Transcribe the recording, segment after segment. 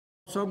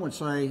Some would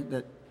say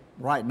that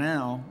right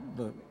now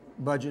the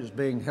budget is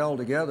being held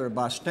together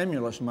by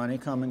stimulus money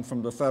coming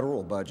from the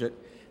federal budget.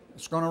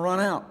 It's going to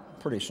run out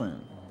pretty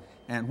soon.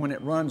 And when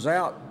it runs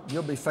out,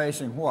 you'll be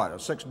facing what, a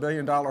 $6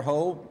 billion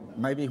hole,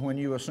 maybe when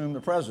you assume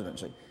the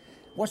presidency.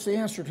 What's the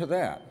answer to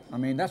that? I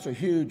mean, that's a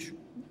huge,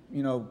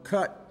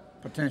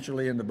 cut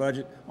potentially in the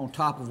budget on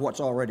top of what's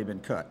already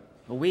been cut.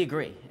 Well, we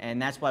agree,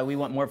 and that's why we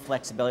want more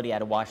flexibility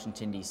out of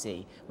Washington,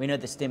 D.C. We know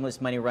the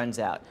stimulus money runs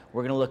out.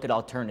 We're going to look at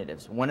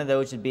alternatives. One of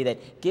those would be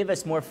that give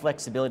us more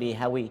flexibility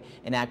how we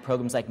enact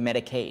programs like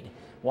Medicaid.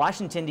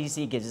 Washington,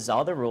 D.C. gives us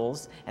all the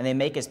rules, and they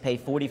make us pay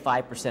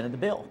 45% of the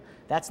bill.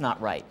 That's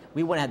not right.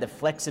 We want to have the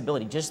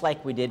flexibility, just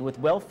like we did with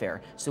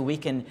welfare, so we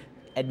can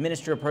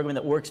administer a program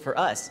that works for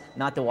us,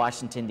 not the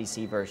Washington,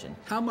 D.C. version.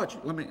 How much,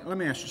 let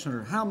me ask you,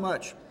 Senator, how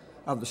much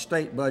of the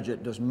state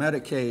budget does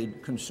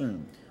Medicaid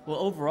consume? Well,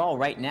 overall,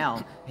 right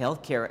now,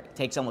 healthcare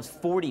takes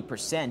almost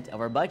 40% of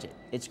our budget.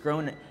 It's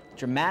grown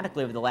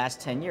dramatically over the last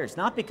 10 years,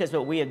 not because of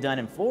what we have done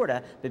in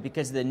Florida, but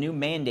because of the new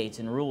mandates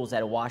and rules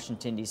out of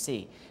Washington,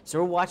 D.C. So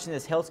we're watching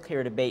this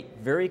healthcare debate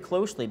very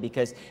closely,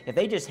 because if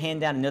they just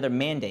hand down another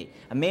mandate,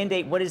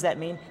 what does that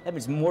mean? That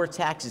means more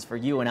taxes for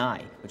you and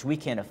I, which we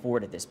can't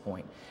afford at this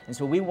point. And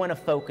so what we want to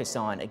focus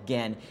on,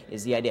 again,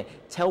 is the idea,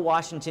 tell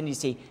Washington,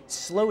 D.C.,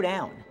 slow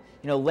down.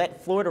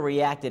 Let Florida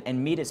react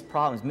and meet its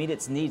problems, meet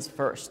its needs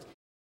first.